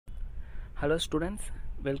Hello students,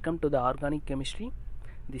 welcome to the organic chemistry.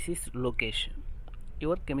 This is Lokesh,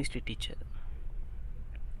 your chemistry teacher.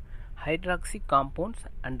 Hydroxy compounds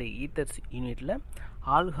and ethers unitல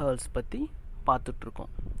alcohols பத்தி பார்த்துட்டு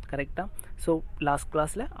இருக்கோம். கரெக்ட்டா? So last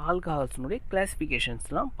classல alcohols உடைய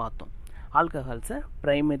classificationsலாம் பார்த்தோம். Alcohols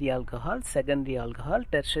primary alcohol, secondary alcohol,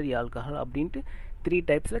 tertiary alcohol அப்படினு 3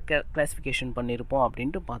 typesல classification பண்ணிருப்போம்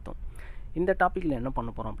அப்படினு பார்த்தோம். இந்த டாபிக்ல என்ன பண்ண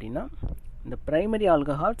போறோம் அப்படினா இந்த primary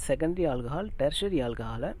alcohol, secondary alcohol, tertiary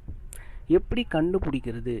alcohol எப்படி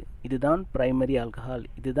கண்டுபிடிக்கிறது, இதுதான் primary alcohol,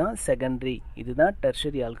 இதுதான் secondary, இதுதான்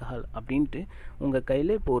tertiary alcohol அப்படின்ட்டு உங்கள்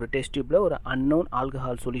கையில் இப்போ ஒரு டெஸ்ட் டியூப்பில் ஒரு unknown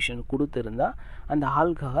alcohol சொல்யூஷன் கொடுத்துருந்தா அந்த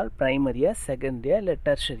alcohol primaryயா செகண்டரியா இல்லை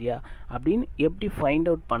டெர்ஷரியா அப்படின்னு எப்படி ஃபைண்ட்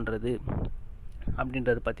அவுட் பண்ணுறது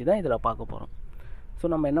அப்படின்றத பற்றி தான் இதில் பார்க்க போகிறோம். ஸோ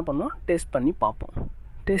நம்ம என்ன பண்ணோம், டெஸ்ட் பண்ணி பார்ப்போம்.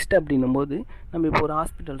 டெஸ்ட் அப்படின்னும் போது நம்ம இப்போ ஒரு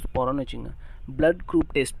ஹாஸ்பிட்டல்ஸ் போகிறோன்னு வச்சுங்க, பிளட்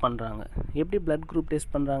குரூப் டெஸ்ட் பண்ணுறாங்க. எப்படி பிளட் குரூப்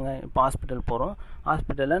டெஸ்ட் பண்ணுறாங்க, இப்போ ஹாஸ்பிட்டல் போகிறோம்,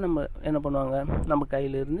 ஹாஸ்பிட்டலில் நம்ம என்ன பண்ணுவாங்க, நம்ம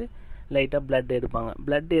கையிலேருந்து லைட்டாக பிளட் எடுப்பாங்க.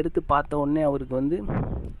 பிளட் எடுத்து பார்த்த உடனே அவருக்கு வந்து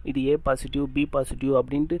இது ஏ பாசிட்டிவ் பி பாசிட்டிவ்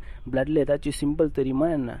அப்படின்ட்டு பிளட்டில் ஏதாச்சும் சிம்பிள் தெரியுமா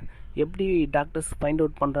என்ன, எப்படி டாக்டர்ஸ் ஃபைண்ட்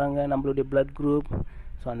அவுட் பண்ணுறாங்க நம்மளுடைய பிளட் குரூப்.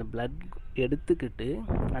 ஸோ அந்த பிளட் எடுத்துக்கிட்டு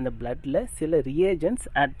அந்த பிளட்டில் சில ரியேஜென்ட்ஸ்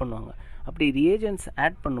ஆட் பண்ணுவாங்க. அப்படி ரியேஜென்ட்ஸ்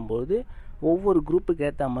ஆட் பண்ணும்போது ஒவ்வொரு குரூப்புக்கு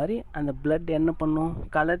ஏற்ற மாதிரி அந்த பிளட் என்ன பண்ணும்,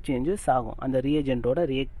 கலர் சேஞ்சஸ் ஆகும் அந்த ரியேஜென்ட்டோட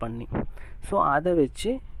ரியாக்ட் பண்ணி. ஸோ அதை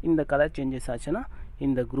வச்சு இந்த கலர் சேஞ்சஸ் ஆச்சுன்னா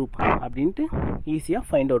இந்த குரூப் அப்படின்ட்டு ஈஸியாக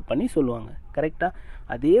ஃபைண்ட் அவுட் பண்ணி சொல்லுவாங்க. கரெக்டாக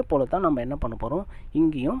அதே போல் தான் நம்ம என்ன பண்ண போகிறோம்,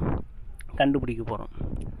 இங்கேயும் கண்டுபிடிக்க போகிறோம்.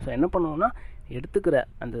 ஸோ என்ன பண்ணுவோம்னா எடுத்துக்கிற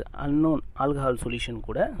அந்த அன்னோன் ஆல்கஹால் சொல்யூஷன்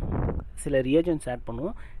கூட சில ரியேஜென்ட்ஸ் ஆட்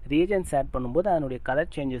பண்ணுவோம். ரியேஜென்ட்ஸ் ஆட் பண்ணும்போது அதனுடைய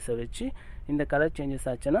கலர் சேஞ்சஸை வச்சு இந்த கலர் சேஞ்சஸ்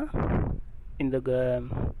ஆச்சுன்னா இந்த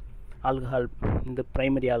ஆல்கஹால், இந்த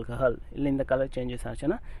ப்ரைமரி ஆல்கஹால், இல்லை இந்த கலர் சேஞ்சஸ்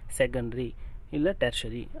ஆச்சுன்னா செகண்டரி இல்லை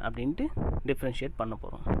டெர்ஷரி அப்படின்ட்டு டிஃப்ரென்ஷியேட் பண்ண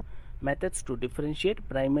போகிறோம். Methods to differentiate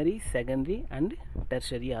primary, secondary and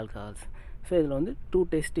tertiary alcohols. So இதில் வந்து 2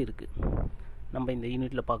 டெஸ்ட் இருக்குது நம்ம இந்த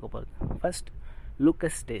யூனிட்டில் பார்க்க போகிறது. ஃபர்ஸ்ட்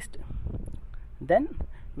லூக்கஸ் டெஸ்ட், தென்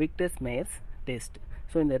விக்டர்ஸ் மேயர்ஸ் டெஸ்ட்.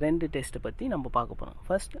 ஸோ இந்த 2 டெஸ்ட்டை பற்றி நம்ம பார்க்க போகிறோம்.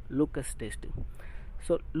 First Lucas test.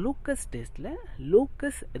 So Lucas டெஸ்ட்டில்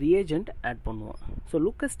லூக்கஸ் ரியேஜென்ட் ஆட் பண்ணுவோம். ஸோ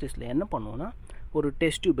லூக்கஸ் டெஸ்ட்டில் என்ன பண்ணுவோன்னா ஒரு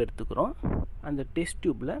டெஸ்ட் டியூப் எடுத்துக்கிறோம். அந்த டெஸ்ட்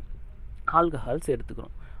டியூப்பில் ஆல்கஹால்ஸ்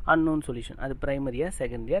எடுத்துக்கிறோம். அன்னோன் சொல்யூஷன், அது ப்ரைமரியா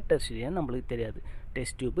செகண்டரியா டெர்ஷரியா நம்மளுக்கு தெரியாது.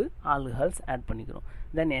 டெஸ்ட் டியூப்பு ஆல்கஹால்ஸ் ஆட் பண்ணிக்கிறோம்.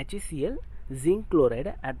 தென் HCl ஜிங்க்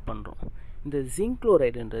குளோரைடை ஆட் பண்ணுறோம். இந்த ஜிங்க்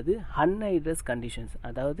குளோரைடுன்றது அன்ஹைட்ரஸ் கண்டிஷன்ஸ்,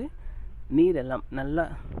 அதாவது நீர் எல்லாம் நல்லா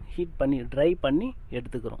ஹீட் பண்ணி ட்ரை பண்ணி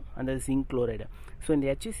எடுத்துக்கிறோம் அந்த ஜிங்க் குளோரைடை. ஸோ இந்த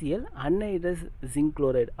HCl அன்ஹைட்ரஸ் ஜிங்க்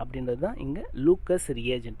குளோரைடு அப்படின்றது தான் இங்கே லூக்கஸ்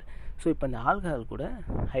ரியேஜென்ட். ஸோ இப்போ இந்த ஆல்கஹால் கூட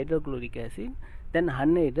ஹைட்ரோக்ளோரிக் ஆசிட் தென்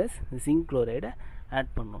அன்ஹைட்ரஸ் ஜிங்க் குளோரைடை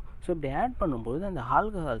ஆட் பண்ணோம். ஸோ இப்படி ஆட் பண்ணும்போது அந்த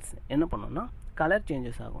ஆல்கஹால்ஸ் என்ன பண்ணோம்னா கலர்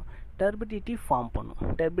சேஞ்சஸ் ஆகும், டர்பிடிட்டி ஃபார்ம் பண்ணும்.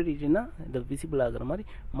 டர்பிடிட்டினா இந்த விசிபிள் ஆகிற மாதிரி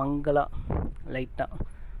மங்களா லைட்டாக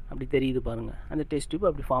அப்படி தெரியுது பாருங்கள், அந்த டெஸ்ட் டியூப்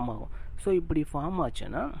அப்படி ஃபார்ம் ஆகும். ஸோ இப்படி ஃபார்ம்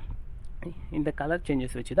ஆச்சுன்னா இந்த கலர்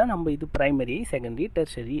சேஞ்சஸ் வச்சு தான் நம்ம இது ப்ரைமரி செகண்டரி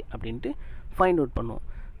டெர்ஷரி அப்படின்ட்டு ஃபைண்ட் அவுட் பண்ணுவோம்.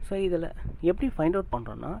 ஸோ இதில் எப்படி ஃபைண்ட் அவுட்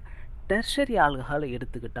பண்ணுறோன்னா டெர்ஷரி ஆல்கஹால்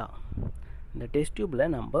எடுத்துக்கிட்டா இந்த டெஸ்ட் டியூப்பில்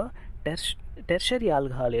நம்ம டெர்ஷரி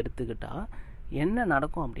ஆல்கஹால் எடுத்துக்கிட்டால் என்ன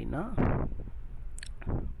நடக்கும் அப்படின்னா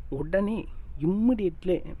உடனே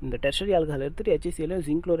இம்மிடியட்லே இந்த டெர்ஷரி ஆல்கஹால் எடுத்துகிட்டு HCl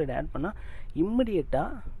ஜிங்க் குளோரைடு ஆட் பண்ணால்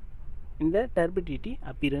இம்மிடியட்டாக இந்த டர்பிடிட்டி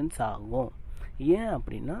அப்பியரன்ஸ் ஆகும். ஏன்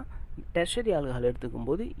அப்படின்னா டெர்ஷரி ஆல்கஹால் எடுத்துக்கும்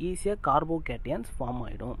போது ஈஸியாக கார்போகேட்டியன்ஸ் ஃபார்ம்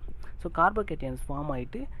ஆகிடும். ஸோ கார்போகேட்டியன்ஸ் ஃபார்ம்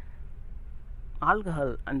ஆகிட்டு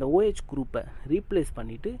ஆல்கஹால் அந்த OH குரூப்பை ரீப்ளேஸ்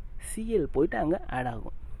பண்ணிவிட்டு Cl போயிட்டு அங்கே ஆட்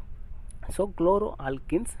ஆகும். ஸோ குளோரோ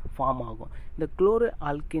ஆல்கின்ஸ் ஃபார்ம் ஆகும். இந்த குளோரோ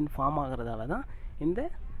ஆல்கின் ஃபார்ம் ஆகிறதால தான் இந்த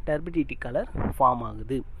டர்பிடிட்டி கலர் ஃபார்ம்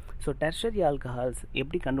ஆகுது. ஸோ டெர்ஷரி ஆல்கஹால்ஸ்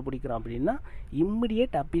எப்படி கண்டுபிடிக்கிறோம் அப்படின்னா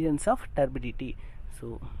immediate appearance of turbidity. So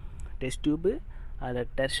test tube அதில்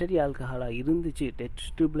டெர்ஷரி ஆல்கஹாலாக இருந்துச்சு,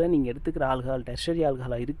 டெஸ்ட் டியூப்பில் நீங்கள் எடுத்துக்கிற ஆல்கஹால் டெர்ஷரி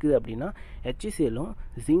ஆல்கஹாலாக இருக்குது அப்படின்னா HClலும்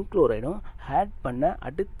ஜிங்க் குளோரைடும் ஆட் பண்ண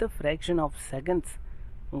அடுத்த ஃப்ராக்ஷன் ஆஃப் செகண்ட்ஸ்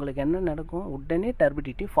உங்களுக்கு என்ன நடக்கும், உடனே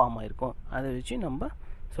டர்பிடிட்டி ஃபார்ம் ஆகிருக்கும். அதை வச்சு நம்ம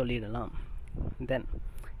சொல்லிடலாம். தென்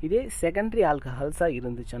இதே செகண்டரி ஆல்கஹால்ஸாக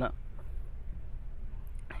இருந்துச்சுன்னா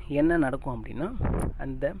என்ன நடக்கும் அப்படின்னா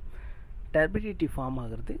அந்த டர்பிடிட்டி ஃபார்ம்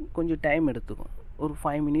ஆகிறது கொஞ்சம் டைம் எடுத்துக்கும், ஒரு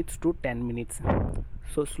 5 minutes to 10 minutes.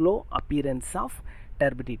 So slow appearance of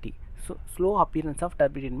turbidity. So slow appearance of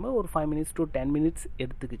turbidity ஒரு 5 minutes to 10 minutes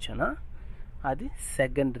எடுத்துக்கிச்சுன்னா அது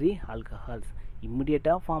செகண்டரி ஆல்கஹால்ஸ்.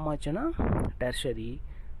 இம்மிடியட்டாக ஃபார்ம் ஆச்சுன்னா tertiary,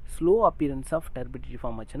 slow appearance of turbidity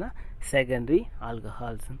form ஆச்சுன்னா செகண்டரி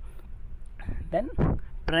ஆல்கஹால்ஸ். தென்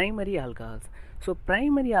primary alcohols. So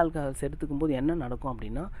primary alcohols எடுத்துக்கும் போது என்ன நடக்கும்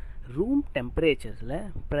அப்படின்னா room டெம்பரேச்சர்ஸில்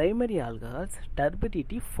primary alcohols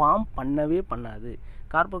turbidity form பண்ணவே பண்ணாது.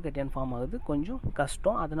 கார்போகேட்டையான் ஃபார்ம் ஆகுது கொஞ்சம்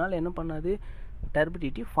கஷ்டம், அதனால் என்ன பண்ணாது,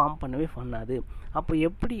 டர்பிடிட்டி ஃபார்ம் பண்ணவே பண்ணாது. அப்போ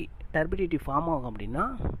எப்படி டர்பிடிட்டி ஃபார்ம் ஆகும் அப்படின்னா,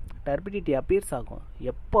 டர்பிடிட்டி அப்பியர்ஸ் ஆகும்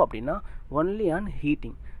எப்போ அப்படின்னா ஒன்லி ஆன்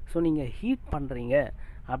ஹீட்டிங். ஸோ நீங்கள் ஹீட் பண்ணுறீங்க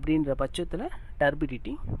அப்படின்ற பட்சத்தில்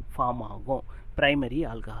டர்பிடிட்டி ஃபார்ம் ஆகும் ப்ரைமரி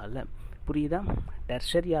ஆல்கஹாலில். புரியுதா?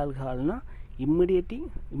 டெர்ஷரி ஆல்கஹால்னால்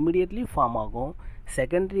இம்மிடியட்லி ஃபார்ம் ஆகும்.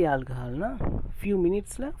 செகண்டரி ஆல்கஹால்னால் ஃபியூ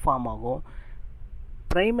மினிட்ஸில் ஃபார்ம் ஆகும்.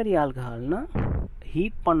 ப்ரைமரி ஆல்கஹால்னால்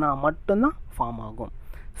ஹீட் பண்ணால் மட்டும்தான் ஃபார்ம் ஆகும்.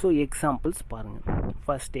 ஸோ எக்ஸாம்பிள்ஸ் பாருங்கள்.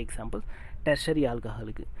 First examples tertiary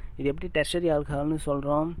ஆல்கஹாலுக்கு. இது எப்படி டெர்ஷரி ஆல்கஹால்னு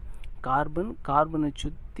சொல்கிறோம்? கார்பனை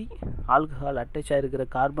சுற்றி ஆல்கஹால் அட்டாச் ஆகிருக்கிற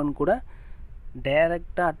கார்பன் கூட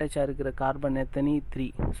டைரெக்டாக அட்டாச் ஆகிருக்கிற கார்பன் எத்தனை 3.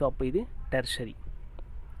 ஸோ அப்போ இது டெர்ஷரி.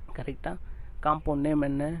 கரெக்டாக? காம்பவுண்ட் நேம்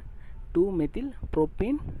என்ன? 2-மெத்தில்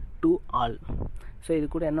ப்ரோப்பேன் 2-ஆல். ஸோ இது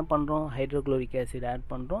கூட என்ன பண்ணுறோம்? ஹைட்ரோக்ளோரிக் ஆசிட் ஆட்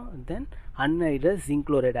பண்ணுறோம், தென் அன்ஹைட்ரஸ் ஜிங்க்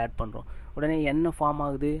குளோரைடு ஆட் பண்ணுறோம். உடனே என்ன ஃபார்ம்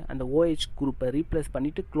ஆகுது? அந்த OH குரூப்பை ரீப்ளேஸ்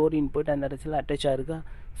பண்ணிவிட்டு குளோரின் போய்ட்டு அந்த இடத்துல அட்டாச் ஆகிருக்கா.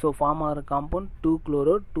 ஸோ ஃபார்ம் ஆகிற காம்பவுண்ட்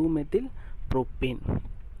 2-குளோரோ 2-மெத்தில் ப்ரோப்பேன்.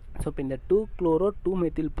 ஸோ இப்போ இந்த 2-குளோரோ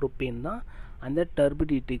 2-மெத்தில் ப்ரோப்பேன் தான் அந்த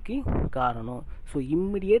டர்பிடிட்டிக்கு காரணம். So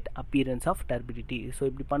immediate appearance of turbidity. So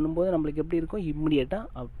இப்படி பண்ணும்போது நம்மளுக்கு எப்படி இருக்கும்?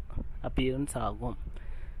 இம்மிடியேட்டாக அப்பியரன்ஸ் ஆகும்.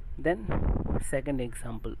 Then second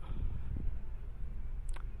example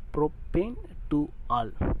propane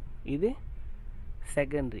 2-ஆல். இது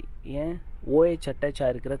செகண்டரி. ஏன்? OH அட்டாச்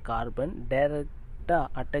ஆகிருக்கிற கார்பன் டைரெக்டாக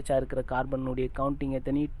அட்டாச் ஆகிருக்கிற கார்பனுடைய கவுண்டிங்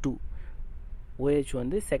எத்தனை? 2. OH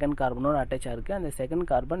வந்து செகண்ட் கார்பனோட அட்டாச் ஆகிருக்கு. அந்த செகண்ட்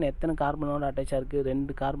கார்பன் எத்தனை கார்பனோட அட்டாச் ஆகிருக்கு?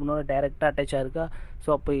 2 கார்பனோட டைரெக்டாக அட்டாச் ஆகிருக்கா. ஸோ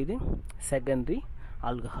அப்போ இது செகண்டரி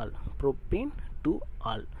ஆல்கஹால் ப்ரோப்பேன்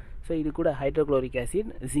 2-ஆல். ஸோ இது கூட hydrochloric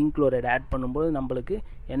acid zinc chloride add பண்ணும்போது நம்மளுக்கு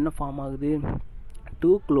என்ன ஃபார்ம் ஆகுது?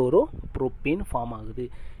 2-குளோரோ ப்ரோப்பேன் ஃபார்ம் ஆகுது.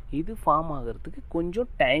 இது ஃபார்ம் ஆகிறதுக்கு கொஞ்சம்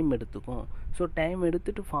டைம் எடுத்துக்கும். ஸோ டைம்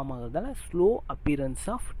எடுத்துகிட்டு form ஆகிறதால slow appearance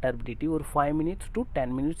of turbidity ஒரு 5 minutes to 10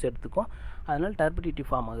 minutes எடுத்துக்கும். அதனால் டர்பிடிட்டி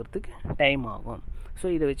ஃபார்ம் ஆகிறதுக்கு டைம் ஆகும். ஸோ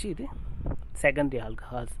இதை வச்சு இது செகண்டரி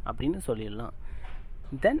ஆல்கஹால்ஸ் அப்படின்னு சொல்லிடலாம்.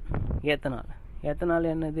 தென் எத்தனால்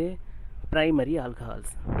என்னது? Primary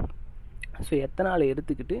alcohols. ஸோ எத்தனால்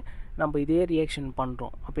எடுத்துக்கிட்டு நம்ம இதே ரியாக்ஷன்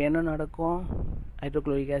பண்ணுறோம். அப்போ என்ன நடக்கும்?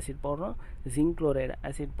 ஹைட்ரோக்ளோரிக் ஆசிட் போடுறோம், ஜிங்க் குளோரைடு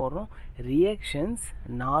ஆசிட் போடுறோம். ரியாக்ஷன்ஸ்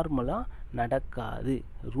நார்மலாக நடக்காது,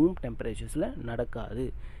 ரூம் டெம்பரேச்சர்ஸில் நடக்காது.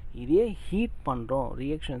 இதே ஹீட் பண்ணுறோம்,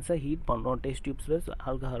 ரியாக்ஷன்ஸை ஹீட் பண்ணுறோம், டெஸ்ட் டியூப்ஸில்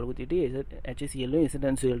ஆல்கஹால் ஊற்றிட்டு HCl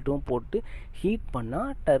எசிடன்சியல்ட்டும் போட்டு ஹீட்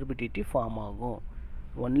பண்ணால் டர்பிடிட்டி ஃபார்ம் ஆகும்.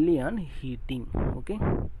 Only on heating. Okay.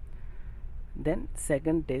 Then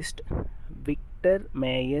second test Victor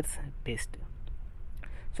mayors test.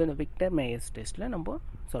 So இந்த விக்டர் மேயர்ஸ் டெஸ்ட்டில் நம்ம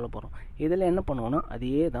சொல்ல போகிறோம். இதில் என்ன பண்ணுவோன்னா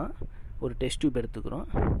அதே தான், ஒரு டெஸ்ட் டியூப் எடுத்துக்கிறோம்.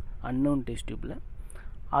 அன்னோன் டெஸ்ட் டியூப்பில்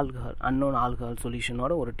அன்னோன் ஆல்கஹால்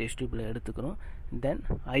சொல்யூஷனோட ஒரு டெஸ்ட் டியூப்பில் எடுத்துக்கிறோம். தென்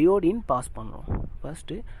அயோடின் பாஸ் பண்ணுறோம்.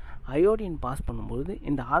 ஃபஸ்ட்டு அயோடின் பாஸ் பண்ணும்போது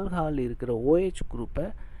இந்த ஆல்கஹால் இருக்கிற OH குரூப்பை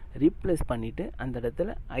ரீப்ளேஸ் பண்ணிவிட்டு அந்த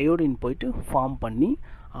இடத்துல அயோடின் போயிட்டு ஃபார்ம் பண்ணி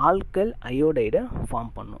ஆல்கல் அயோடைடை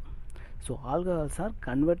ஃபார்ம் பண்ணும். So alcohols are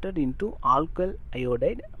converted into alkyl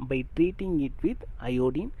iodide by treating it with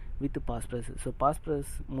iodine with phosphorus. So phosphorus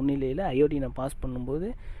முன்னிலையில் அயோடினை பாஸ் பண்ணும்போது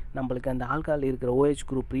நம்மளுக்கு அந்த ஆல்கஹால் இருக்கிற OH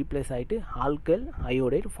குரூப் ரீப்ளேஸ் ஆகிட்டு ஆல்கைல்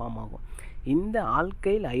அயோடைடு ஃபார்ம் ஆகும். இந்த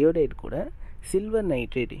ஆல்கைல் அயோடைடு கூட சில்வர்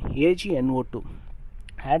நைட்ரேட் AgNO2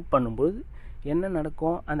 ஆட் பண்ணும்போது என்ன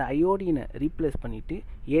நடக்கும்? அந்த அயோடினை ரீப்ளேஸ் பண்ணிவிட்டு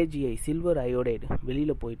AgI சில்வர் அயோடைடு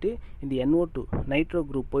வெளியில் போயிட்டு இந்த NO2 நைட்ரோ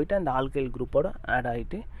குரூப் போயிட்டு அந்த ஆல்கைல் குரூப்போட ஆட்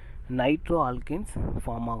ஆகிட்டு நைட்ரோ ஆல்கேன்ஸ்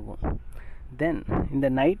ஃபார்ம் ஆகும். தென் இந்த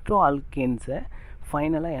நைட்ரோ ஆல்கேன்ஸை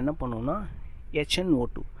ஃபைனலாக என்ன பண்ணுவோம்னா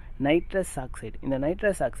HNO2 நைட்ரஸ் ஆக்சைடு. இந்த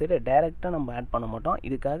நைட்ரஸ் ஆக்சைடை டைரெக்டாக நம்ம ஆட் பண்ண மாட்டோம்.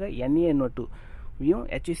 இதுக்காக NaNO2யும்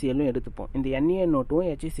HClயும் எடுத்துப்போம். இந்த NaNO2வும்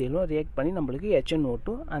HClயும் ரியாக்ட் பண்ணி நம்மளுக்கு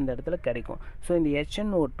HNO2 அந்த இடத்துல கிடைக்கும். ஸோ இந்த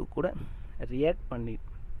HNO2 கூட ரியாக்ட் பண்ணி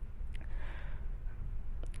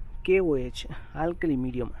KOH ஆல்கலி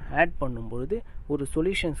மீடியம் ஆட் பண்ணும்பொழுது ஒரு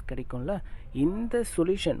சொல்யூஷன்ஸ் கிடைக்கும்ல. இந்த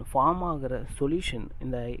சொல்யூஷன் ஃபார்ம் ஆகிற சொல்யூஷன்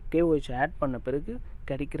இந்த KOH ஆட் பண்ண பிறகு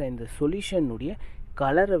கிடைக்கிற இந்த சொல்யூஷனுடைய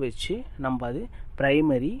கலரை வச்சு நம்ம அது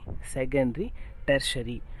ப்ரைமரி, செகண்டரி,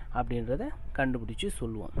 டெர்ஷரி அப்படின்றத கண்டுபிடிச்சி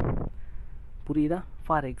சொல்லுவோம். புரியுதா?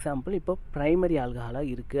 ஃபார் எக்ஸாம்பிள் இப்போ ப்ரைமரி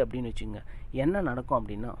ஆல்கஹாலாக இருக்குது அப்படின்னு வச்சுங்க. என்ன நடக்கும்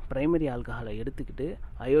அப்படின்னா ப்ரைமரி ஆல்கஹாலை எடுத்துக்கிட்டு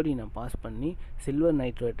அயோடினை பாஸ் பண்ணி சில்வர்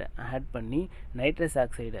நைட்ரேட்டை ஆட் பண்ணி நைட்ரஸ்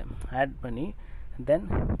ஆக்சைடை ஆட் பண்ணி தென்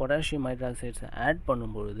பொட்டாசியம் ஹைட்ராக்சைட்ஸை ஆட்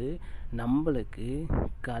பண்ணும்பொழுது நம்மளுக்கு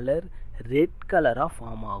கலர் ரெட் கலராக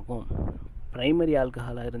ஃபார்ம் ஆகும். ப்ரைமரி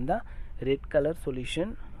ஆல்கஹாலாக இருந்தால் ரெட் கலர்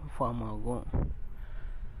சொல்யூஷன் ஃபார்ம் ஆகும்.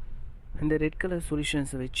 இந்த ரெட் கலர்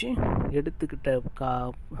சொல்யூஷன்ஸை வச்சு எடுத்துக்கிட்ட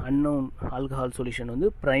அன்னோன் ஆல்கஹால் சொல்யூஷன் வந்து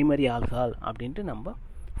பிரைமரி ஆல்கஹால் அப்படின்ட்டு நம்ம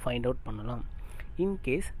ஃபைண்ட் அவுட் பண்ணலாம்.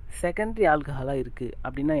 இன்கேஸ் செகண்டரி ஆல்கஹாலாக இருக்குது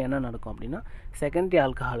அப்படின்னா என்ன நடக்கும் அப்படின்னா, செகண்டரி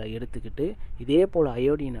ஆல்கஹாலை எடுத்துக்கிட்டு இதே போல்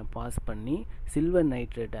அயோடினை பாஸ் பண்ணி சில்வர்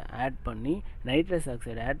நைட்ரேட்டை ஆட் பண்ணி நைட்ரஸ்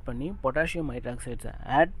ஆக்சைடை ஆட் பண்ணி பொட்டாசியம் ஹைட்ராக்சைட்ஸை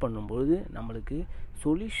ஆட் பண்ணும்போது நம்மளுக்கு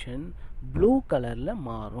சொல்யூஷன் ப்ளூ கலரில்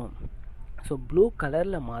மாறும். ஸோ ப்ளூ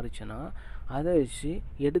கலரில் மாறுச்சுன்னா அதை வச்சு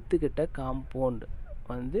எடுத்துக்கிட்ட காம்பவுண்ட்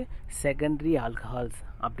வந்து செகண்டரி ஆல்கஹால்ஸ்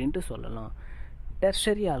அப்படின்ட்டு சொல்லலாம்.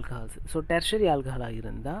 டெர்ஷரி ஆல்கஹால்ஸ், ஸோ டெர்ஷரி ஆல்கஹாலாக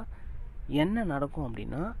இருந்தால் என்ன நடக்கும்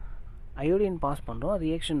அப்படின்னா, அயோடின் பாஸ் பண்ணுறோம்,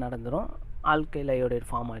 ரியாக்ஷன் நடந்துடும், ஆல்கைல் அயோடைடு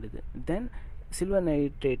ஃபார்ம் ஆகிடுது. தென் சில்வர்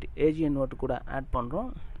நைட்ரேட் AgNO2 கூட ஆட் பண்ணுறோம்,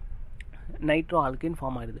 நைட்ரோ ஆல்கைன்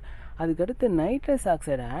ஃபார்ம் ஆகிடுது. அதுக்கடுத்து நைட்ரஸ்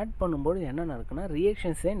ஆக்சைடை ஆட் பண்ணும்போது என்ன நடக்குன்னா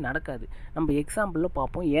ரியாக்ஷன்ஸே நடக்காது. நம்ம எக்ஸாம்பிளில்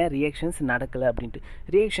பார்ப்போம் ஏன் ரியாக்ஷன்ஸ் நடக்கலை அப்படின்ட்டு.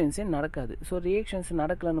 ரியாக்ஷன்ஸே நடக்காது. ஸோ ரியாக்ஷன்ஸ்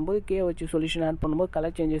நடக்கலன்னும் போது வச்சு சொல்யூஷன் ஆட் பண்ணும்போது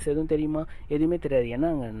கலர் சேஞ்சஸ் எதுவும் தெரியுமா? எதுவுமே தெரியாது. ஏன்னா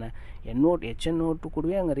அங்கே HNO2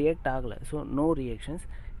 கூடவே அங்கே ரியாக்ட் ஆகலை. ஸோ நோ ரியாக்ஷன்ஸ்,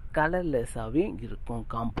 கலர்லெஸ்ஸாகவே இருக்கும்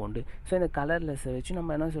காம்பவுண்டு. ஸோ இந்த கலர்லெஸ்ஸை வச்சு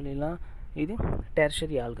நம்ம என்ன சொல்லிடலாம், இது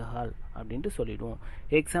டெர்ஷரி ஆல்கஹால் அப்படின்ட்டு சொல்லிவிடுவோம்.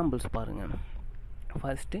 எக்ஸாம்பிள்ஸ் பாருங்கள்.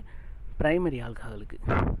 First primary ஆல்கஹாலுக்கு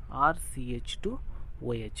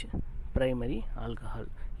RCH2OH primary alcohol.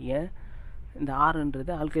 ஏன் இந்த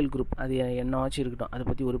ஆர்ன்றது ஆல்கைல் குரூப், அது என்னவாச்சும் இருக்கட்டும், அதை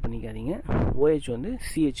பற்றி ஒர்க் பண்ணிக்காதீங்க. OH வந்து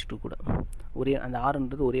CH2 கூட ஒரே, அந்த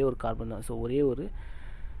ஆர்ன்றது ஒரே ஒரு கார்பன் தான். ஸோ ஒரே ஒரு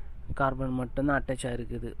கார்பன் மட்டும்தான் அட்டாச்சாக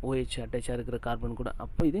இருக்குது, OH அட்டாச்சாக இருக்கிற கார்பன் கூட.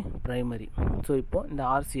 அப்போ இது பிரைமரி. ஸோ இப்போது இந்த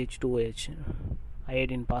RCH2OH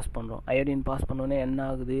அயோடின் பாஸ் பண்ணுறோம். அயோடின் பாஸ் பண்ணோன்னே என்ன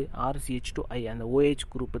ஆகுது, RCH2I அந்த OH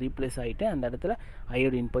குரூப் ரீப்ளேஸ் ஆகிட்டு அந்த இடத்துல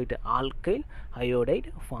அயோடின் போயிட்டு ஆல்கைல்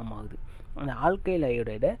அயோடைடு ஃபார்ம் ஆகுது. அந்த ஆல்கைல்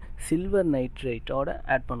அயோடைடை சில்வர் நைட்ரேட்டோட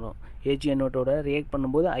ஆட் பண்ணுறோம். AgNO2 ரியாக்ட்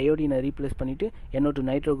பண்ணும்போது அயோடினை ரீப்ளேஸ் பண்ணிவிட்டு NO2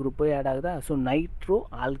 நைட்ரோ குரூப் போய் ஆட் ஆகுதா. ஸோ நைட்ரோ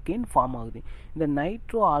ஆல்கேன் ஃபார்ம் ஆகுது. இந்த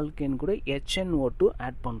நைட்ரோ ஆல்கேன் கூட HNO2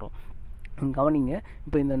 ஆட் பண்ணுறோம். கவனிங்க,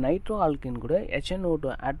 இப்போ இந்த நைட்ரோ ஆல்கேன் கூட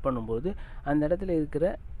HNO2 ஆட் பண்ணும்போது அந்த இடத்துல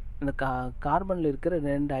இருக்கிற இந்த கார்பனில் இருக்கிற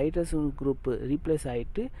 2 ஹைட்ரஜன் குரூப் ரீப்ளேஸ்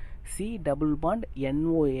ஆகிட்டு C double bond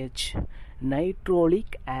NOH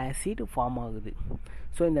நைட்ரோலிக் acid form ஆகுது.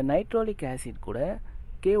 ஸோ இந்த நைட்ரோலிக் ஆசிட் கூட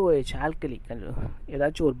KOH ஆல்கலி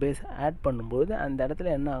ஏதாச்சும் ஒரு பேஸ் ஆட் பண்ணும்போது அந்த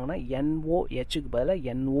இடத்துல என்ன ஆகுனா NOHக்கு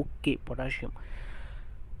பதிலாக NOK பொட்டாசியம்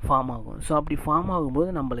ஃபார்ம் ஆகும். ஸோ அப்படி ஃபார்ம்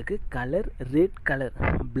ஆகும்போது நம்மளுக்கு colour red colour,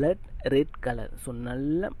 blood red colour, so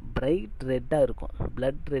நல்ல பிரைட் ரெட்டாக இருக்கும்,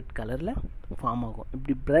 பிளட் ரெட் கலரில் ஃபார்ம் ஆகும்.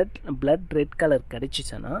 இப்படி பிளட் ரெட் கலர்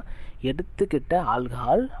கிடச்சிச்சுன்னா எடுத்துக்கிட்ட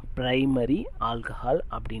ஆல்கஹால் பிரைமரி ஆல்கஹால்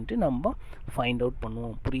அப்படின்ட்டு நம்ம ஃபைண்ட் அவுட்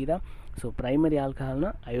பண்ணுவோம். புரியுதா? ஸோ பிரைமரி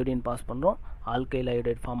ஆல்கஹால்னால் அயோடின் பாஸ் பண்ணுறோம், ஆல்கைல்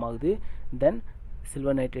அயோடைட் ஃபார்ம் ஆகுது. தென்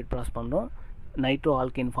சில்வர் நைட்ரேட் பாஸ் பண்ணுறோம், நைட்ரோ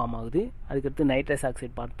ஆல்கைன் ஃபார்ம் ஆகுது. அதுக்கடுத்து நைட்ரஸ்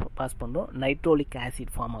ஆக்சைடு பாஸ் பண்ணுறோம், நைட்ரோலிக்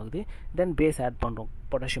ஆசிட் ஃபார்ம் ஆகுது. தென் பேஸ் ஆட் பண்ணுறோம்,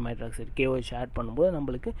 பொட்டாசியம் ஹைட்ராக்சைடு KOH ஆட் பண்ணும்போது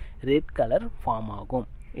நம்மளுக்கு ரெட் கலர் ஃபார்ம் ஆகும்.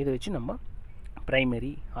 இதை வச்சு நம்ம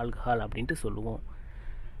பிரைமரி ஆல்கஹால் அப்படின்ட்டு சொல்லுவோம்.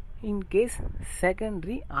 இன்கேஸ்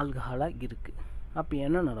செகண்டரி ஆல்கஹாலாக இருக்குது, அப்போ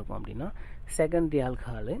என்ன நடக்கும் அப்படின்னா, செகண்டரி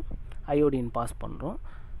ஆல்கஹாலு அயோடின் பாஸ் பண்ணுறோம்.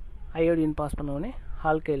 அயோடின் பாஸ் பண்ணோடனே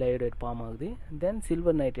ஆல்கைல் அயோடைட் ஃபார்ம் ஆகுது. தென்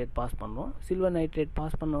சில்வர் நைட்ரேட் பாஸ் பண்ணுறோம். சில்வர் நைட்ரேட்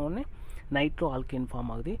பாஸ் பண்ணோடனே நைட்ரோ ஆல்கேன்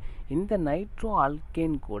ஃபார்ம் ஆகுது. இந்த நைட்ரோ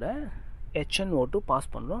ஆல்கேன் கூட HNO2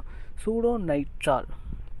 பாஸ் பண்ணுறோம். சூடோ நைட்ரால்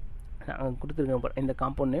கொடுத்துருக்கேன் இந்த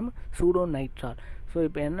காம்பவுண்ட் நேம் சூடோ நைட்ரால். ஸோ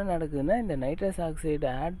இப்போ என்ன நடக்குதுன்னா, இந்த நைட்ரஸ் ஆக்சைடு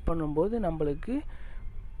ஆட் பண்ணும்போது நம்மளுக்கு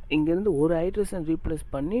இங்கேருந்து ஒரு ஹைட்ரஜன் ரீப்ளேஸ்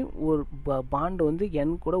பண்ணி ஒரு பாண்ட் வந்து N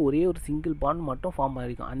கூட ஒரே ஒரு சிங்கிள் பாண்ட் மட்டும் ஃபார்ம்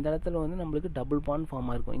ஆகிருக்கும். அந்த இடத்துல வந்து நம்மளுக்கு டபுள் பாண்ட் ஃபார்ம்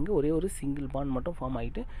ஆகிருக்கும். இங்கே ஒரே ஒரு சிங்கிள் பாண்ட் மட்டும் ஃபார்ம்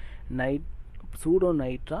ஆகிட்டு சூடோ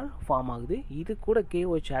நைட்ரால் ஃபார்ம் ஆகுது. இது கூட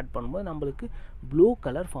KOH ஆட் பண்ணும்போது நம்மளுக்கு ப்ளூ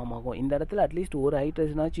கலர் ஃபார்ம் ஆகும். இந்த இடத்துல அட்லீஸ்ட் ஒரு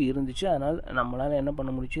ஹைட்ரஜனாச்சும் இருந்துச்சு, அதனால் நம்மளால் என்ன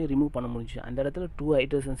பண்ண முடிச்சு, ரிமூவ் பண்ண முடிச்சு. அந்த இடத்துல 2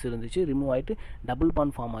 ஹைட்ரஜன்ஸ் இருந்துச்சு, ரிமூவ் ஆகிட்டு டபுள்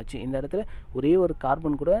பாண்ட் ஃபார்ம் ஆச்சு. இந்த இடத்துல ஒரே ஒரு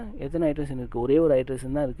கார்பன் கூட எத்தனை ஹைட்ரஜன் இருக்குது, ஒரே ஒரு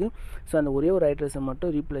ஹைட்ரஜன் தான் இருக்குது. ஸோ அந்த ஒரே ஒரு ஹைட்ரஜன்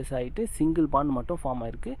மட்டும் ரீப்ளேஸ் ஆகிட்டு சிங்கிள் பாண்ட் மட்டும் ஃபார்ம்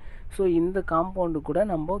ஆகிருக்கு. ஸோ இந்த காம்பவுண்டு கூட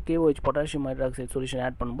நம்ம KOH potassium hydroxide solution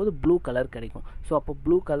add பண்ணும்போது ப்ளூ கலர் கிடைக்கும். ஸோ அப்போ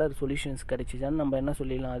ப்ளூ கலர் சொல்யூஷன்ஸ் கிடைச்சிச்சான்னு நம்ம என்ன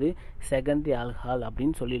சொல்லிடலாம், அது செகண்டரி ஆல்கஹால்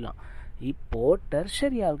அப்படின்னு சொல்லிடலாம். இப்போது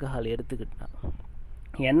டெர்ஷரி ஆல்கஹால் எடுத்துக்கிட்டால்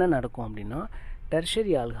என்ன நடக்கும் அப்படின்னா,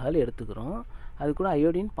 டெர்ஷரி ஆல்கஹால் எடுத்துக்கிறோம், அது கூட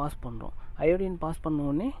அயோடின் பாஸ் பண்ணுறோம். அயோடின் பாஸ்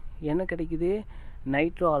பண்ணோடனே என்ன கிடைக்குது,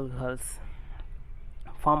 நைட்ரோ ஆல்கஹால்ஸ்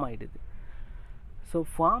ஃபார்ம் ஆகிடுது. ஸோ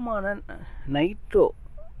ஃபார்ம் ஆன நைட்ரோ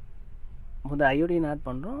முதல் அயோடின் ஆட்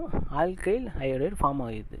பண்ணுறோம், ஆல்கைல் அயோடைடு ஃபார்ம்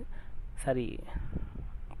ஆகிடுது. சரி,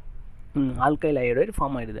 ஆல்கைல் அயோடைடு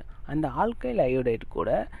ஃபார்ம் ஆகிடுது. அந்த ஆல்கைல் அயோடைடு கூட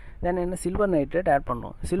தென் என்ன சில்வர் நைட்ரேட் ஆட்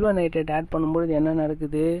பண்ணுறோம். சில்வர் நைட்ரேட் ஆட் பண்ணும்போது என்ன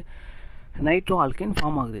நடக்குது, நைட்ரோ ஆல்கைன்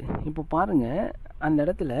ஃபார்ம் ஆகுது. இப்போ பாருங்கள், அந்த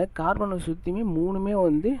இடத்துல கார்பனை சுற்றியுமே 3மே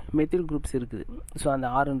வந்து மெத்தில் குரூப்ஸ் இருக்குது. ஸோ அந்த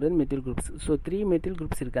ஆறுன்றது methyl groups. So 3 methyl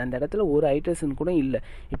groups இருக்குது. அந்த இடத்துல ஒரு ஹைட்ரஜன் கூட இல்லை.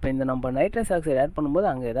 இப்போ இந்த நம்ம நைட்ரஸ் ஆக்சைடு ஆட் பண்ணும்போது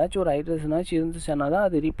அங்கே ஏதாச்சும் ஒரு ஹைட்ரஜனாச்சும் இருந்துச்சுன்னா தான்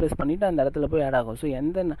அது ரீப்ளேஸ் பண்ணிவிட்டு அந்த இடத்துல போய் ஆட் ஆகும். ஸோ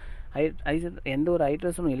எந்த ஒரு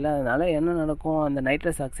ஹைட்ரஜனும் இல்லாதனால என்ன நடக்கும், அந்த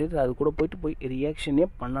நைட்ரஸ் ஆக்சைடு அது கூட போய் ரியாக்ஷனே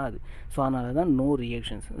பண்ணாது. ஸோ அதனால தான் no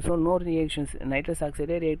reactions. So no reactions, nitrous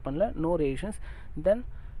ஆக்சைடே react பண்ணல, நோ ரியாக்ஷன்ஸ். தென்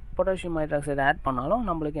பொட்டாசியம் ஹைட்ராக்சைடு ஆட் பண்ணாலும்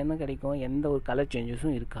நம்மளுக்கு என்ன கிடைக்கும், எந்த ஒரு கலர்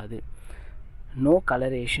சேஞ்சஸும் இருக்காது. No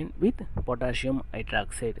colouration with potassium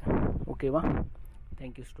hydroxide. ஓகேவா?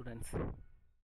 Thank you students.